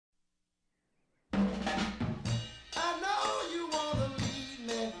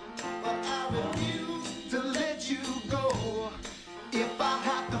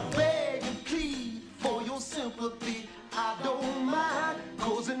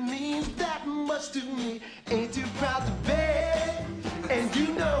much to me. Ain't too proud to beg, and you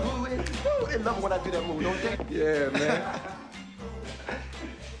know it. Ooh, they love when I do that move, don't they? Yeah, man.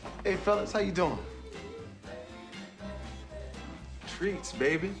 Hey, fellas, how you doing? Treats,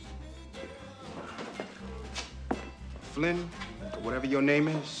 baby. Flynn, or whatever your name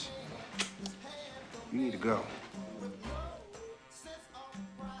is, you need to go.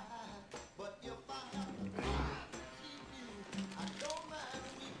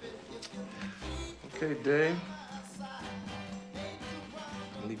 Okay, Dave.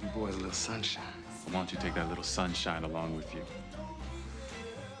 I'll leave you boys a little sunshine. Why don't you take that little sunshine along with you?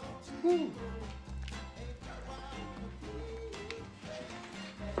 Woo.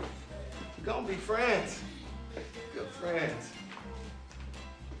 We're gonna be friends. Good friends.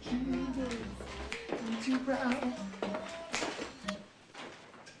 Too proud.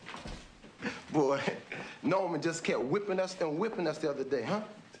 Boy, Norman just kept whipping us and whipping us the other day, huh?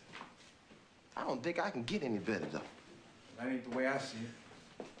 I don't think I can get any better, though. That ain't the way I see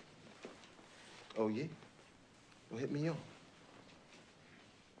it. Oh, yeah? Well, hit me on.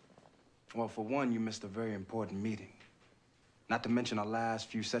 Well, for one, you missed a very important meeting. Not to mention our last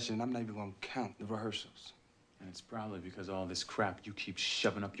few sessions, I'm not even gonna count the rehearsals. And it's probably because of all this crap you keep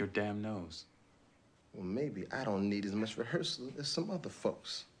shoving up your damn nose. Well, maybe I don't need as much rehearsal as some other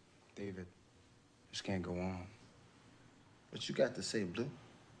folks. David, this can't go on. What you got to say, Blue?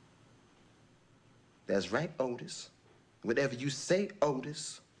 That's right, Otis. Whatever you say,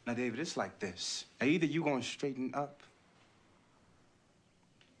 Otis. Now, David, it's like this. Now, either you gonna straighten up,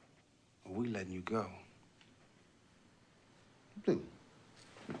 or we letting you go. Blue,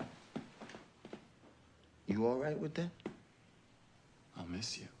 you all right with that? I'll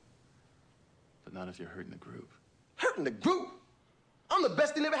miss you. But not if you're hurting the group. Hurting the group? I'm the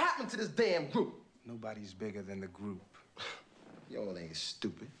best thing ever happened to this damn group. Nobody's bigger than the group. Y'all ain't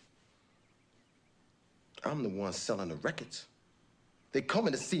stupid. I'm the one selling the records. They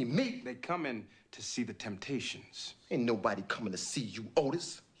coming to see me. They coming to see the Temptations. Ain't nobody coming to see you,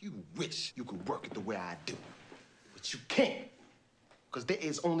 Otis. You wish you could work it the way I do. But you can't. Because there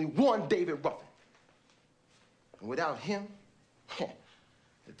is only one David Ruffin. And without him,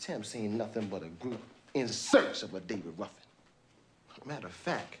 the Temps ain't nothing but a group in search of a David Ruffin. Matter of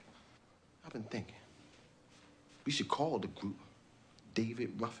fact, I've been thinking, we should call the group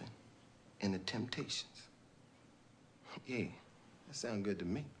David Ruffin and the Temptations. Yeah, that sounds good to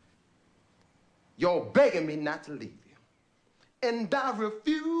me. You're begging me not to leave you, and I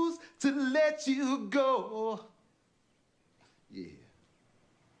refuse to let you go. Yeah,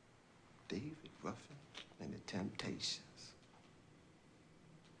 David Ruffin and the Temptations.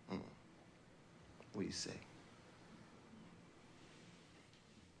 What do you say?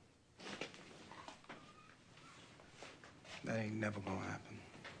 That ain't never gonna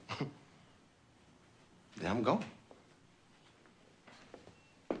happen. Then I'm going.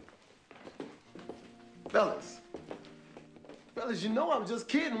 Fellas, you know I'm just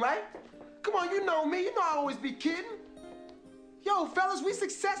kidding, right? Come on, you know me. You know I always be kidding. Yo, fellas, we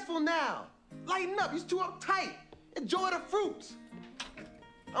successful now. Lighten up. You're too uptight. Enjoy the fruits.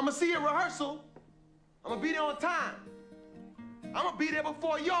 I'm gonna see you at rehearsal. I'm gonna be there on time. I'm gonna be there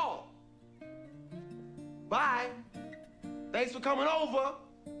before y'all. Bye. Thanks for coming over.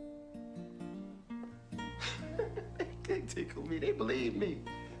 They tickle me. They believe me.